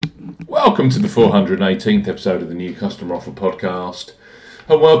Welcome to the 418th episode of the New Customer Offer podcast,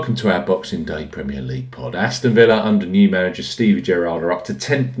 and welcome to our Boxing Day Premier League pod. Aston Villa, under new manager Stevie Gerrard, are up to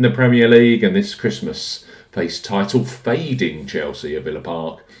 10th in the Premier League, and this Christmas face title fading Chelsea at Villa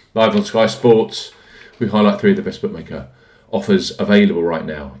Park. Live on Sky Sports, we highlight three of the best bookmaker offers available right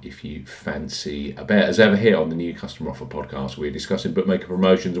now if you fancy a bet. As ever, here on the New Customer Offer podcast, we're discussing bookmaker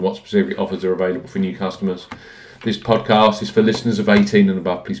promotions and what specific offers are available for new customers. This podcast is for listeners of 18 and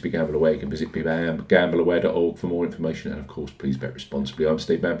above. Please be gamble aware. You can visit gambleaware.org for more information. And of course, please bet responsibly. I'm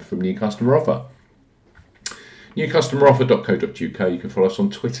Steve Bamford from New Customer Offer. newcustomeroffer.co.uk. You can follow us on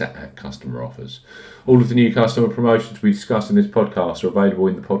Twitter at Customer Offers. All of the new customer promotions we discuss in this podcast are available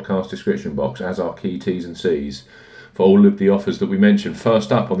in the podcast description box, as are key T's and C's for all of the offers that we mentioned.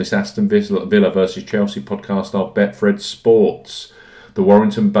 First up on this Aston Villa versus Chelsea podcast are Betfred Sports. The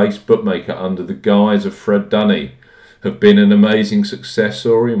Warrington-based bookmaker under the guise of Fred Dunny have been an amazing success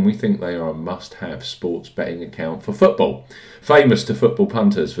story, and we think they are a must-have sports betting account for football. Famous to football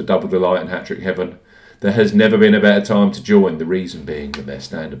punters for double delight and hat-trick heaven, there has never been a better time to join, the reason being that their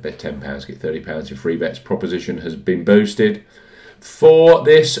standard bet £10, get £30 in free bets proposition has been boosted for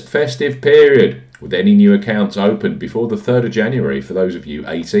this festive period, with any new accounts opened before the 3rd of January for those of you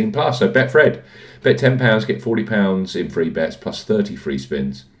 18 plus. So Betfred, bet £10, get £40 in free bets plus 30 free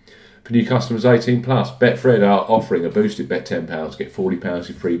spins. For new customers 18 plus, Betfred are offering a boosted bet £10, get £40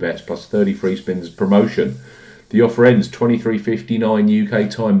 in free bets plus 30 free spins promotion. The offer ends 23:59 UK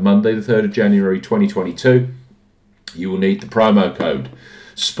time, Monday the 3rd of January 2022. You will need the promo code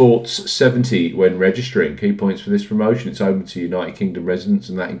SPORTS70 when registering. Key points for this promotion: it's open to United Kingdom residents,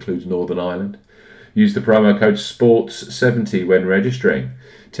 and that includes Northern Ireland. Use the promo code SPORTS70 when registering.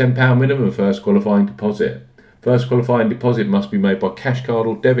 £10 minimum first qualifying deposit. First qualifying deposit must be made by cash card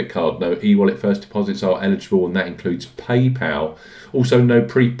or debit card. No e-wallet first deposits are eligible, and that includes PayPal. Also, no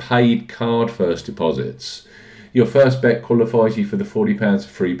prepaid card first deposits. Your first bet qualifies you for the £40 of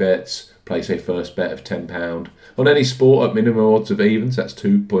free bets. Place a first bet of £10 on any sport at minimum odds of evens. That's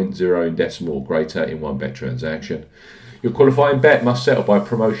 2.0 in decimal or greater in one bet transaction. Your qualifying bet must settle by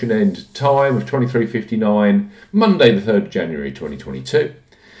promotion end time of 23:59, Monday the 3rd of January 2022.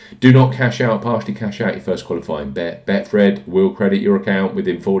 Do not partially cash out your first qualifying bet. Betfred will credit your account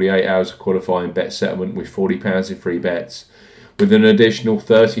within 48 hours of qualifying bet settlement with £40 in free bets, with an additional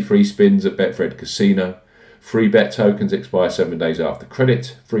 30 free spins at Betfred Casino. Free bet tokens expire 7 days after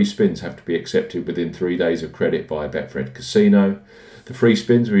credit. Free spins have to be accepted within 3 days of credit by Betfred Casino. The free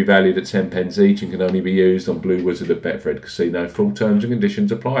spins will be valued at 10 pence each and can only be used on Blue Wizard at Betfred Casino. Full terms and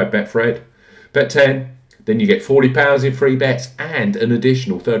conditions apply. Betfred. Bet 10. Then you get £40 in free bets and an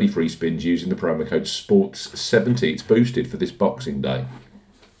additional 30 free spins using the promo code SPORTS70. It's boosted for this Boxing Day.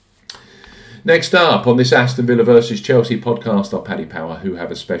 Next up on this Aston Villa versus Chelsea podcast are Paddy Power, who have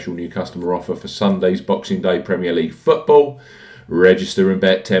a special new customer offer for Sunday's Boxing Day Premier League football. Register and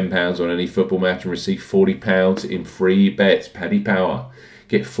bet £10 on any football match and receive £40 in free bets. Paddy Power.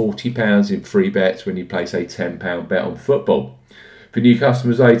 Get £40 in free bets when you place a £10 bet on football. For new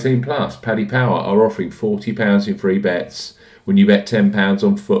customers 18 plus, Paddy Power are offering £40 in free bets when you bet £10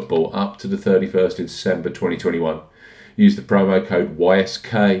 on football up to the 31st of December 2021. Use the promo code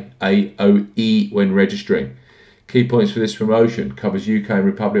YSKAOE when registering. Key points for this promotion: covers UK and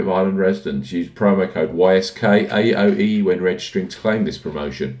Republic of Ireland residents. Use promo code YSKAOE when registering to claim this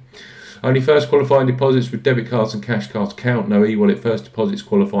promotion. Only first qualifying deposits with debit cards and cash cards count. No e-wallet first deposits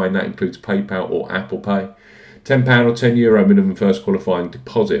qualifying. That includes PayPal or Apple Pay. £10 or €10 minimum first qualifying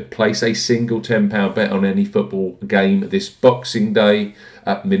deposit. Place a single £10 bet on any football game this Boxing Day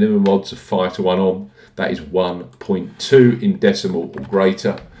at minimum odds of 5-1 on. That is 1.2 in decimal or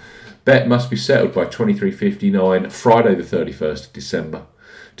greater. Bet must be settled by 23:59, Friday the 31st of December.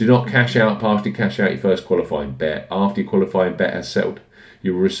 Do not partially cash out your first qualifying bet. After your qualifying bet has settled,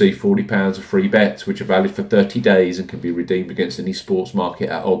 you will receive £40 of free bets, which are valid for 30 days and can be redeemed against any sports market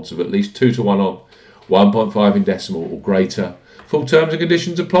at odds of at least 2-1 on, 1.5 in decimal or greater. Full terms and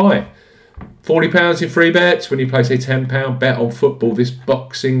conditions apply. £40 in free bets when you place a £10 bet on football this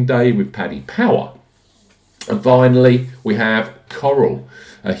Boxing Day with Paddy Power. And finally, we have Coral,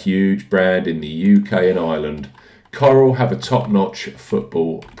 a huge brand in the UK and Ireland. Coral have a top-notch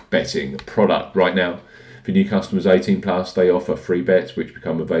football betting product right now. For new customers 18 plus, they offer free bets which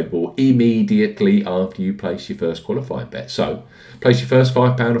become available immediately after you place your first qualifying bet. So, place your first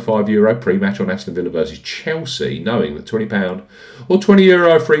 £5 or €5 pre-match on Aston Villa versus Chelsea, knowing that £20 or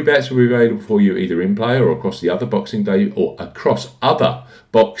 €20 free bets will be available for you either in play or across the other Boxing Day or across other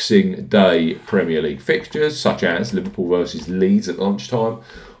Boxing Day Premier League fixtures, such as Liverpool versus Leeds at lunchtime,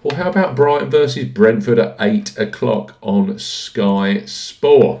 or how about Brighton versus Brentford at 8 o'clock on Sky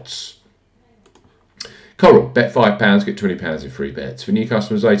Sports. Coral, bet £5, get £20 in free bets. For new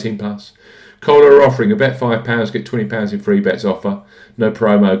customers 18 plus. Coral are offering a bet £5, get £20 in free bets offer. No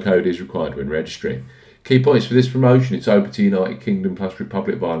promo code is required when registering. Key points for this promotion: it's open to United Kingdom plus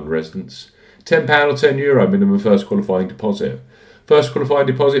Republic of Ireland residents. £10 or €10 minimum first qualifying deposit. First qualifying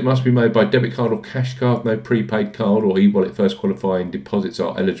deposit must be made by debit card or cash card. No prepaid card or e-wallet first qualifying deposits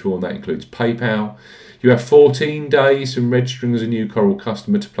are eligible, and that includes PayPal. You have 14 days from registering as a new Coral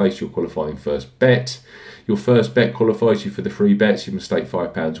customer to place your qualifying first bet. Your first bet qualifies you for the free bets. You must stake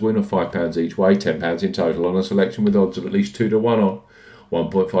 £5 win or £5 each way, £10 in total on a selection with odds of at least 2 to 1 on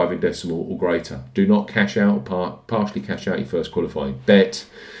 1.5 in decimal or greater. Do not cash out or partially cash out your first qualifying bet.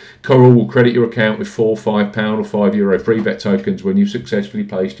 Coral will credit your account with £4, £5 or €5 free bet tokens when you've successfully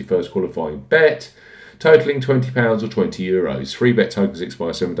placed your first qualifying bet, totaling £20 or €20. Free bet tokens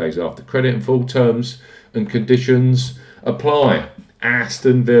expire 7 days after credit, and full terms and conditions apply.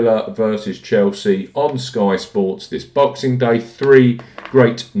 Aston Villa versus Chelsea on Sky Sports this Boxing Day. 3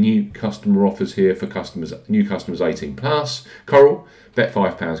 great new customer offers here for new customers 18 plus. Coral, bet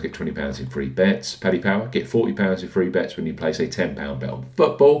 £5, get £20 in free bets. Paddy Power, get £40 in free bets when you place a £10 bet on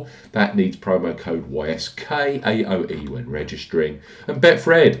football. That needs promo code YSKAOE when registering. And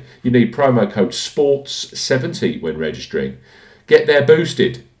Betfred, you need promo code SPORTS70 when registering. Get there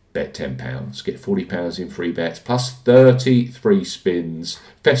boosted. Bet £10, get £40 in free bets plus 33 spins.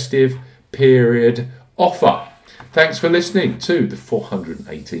 Festive period offer. Thanks for listening to the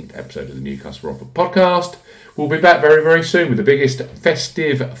 418th episode of the New Customer Offer podcast. We'll be back very, very soon with the biggest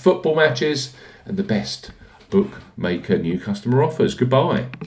festive football matches and the best bookmaker new customer offers. Goodbye.